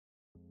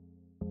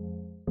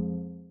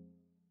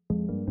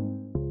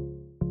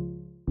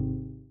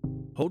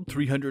Hold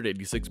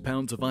 386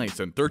 pounds of ice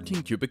and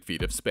 13 cubic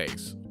feet of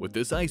space with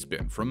this ice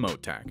bin from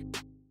MoTak.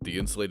 The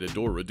insulated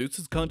door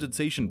reduces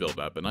condensation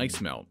buildup and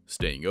ice melt,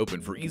 staying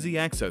open for easy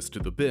access to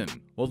the bin,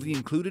 while the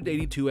included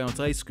 82-ounce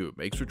ice scoop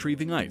makes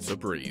retrieving ice a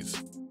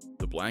breeze.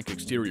 The black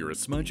exterior is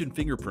smudge and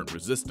fingerprint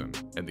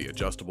resistant, and the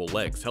adjustable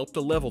legs help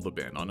to level the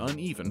bin on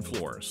uneven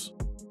floors.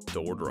 To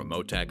order a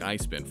MoTak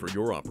ice bin for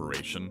your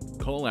operation,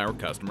 call our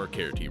customer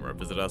care team or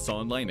visit us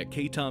online at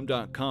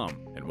KaTom.com.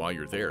 And while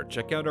you're there,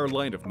 check out our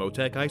line of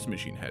MoTak ice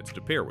machine heads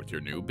to pair with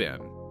your new bin.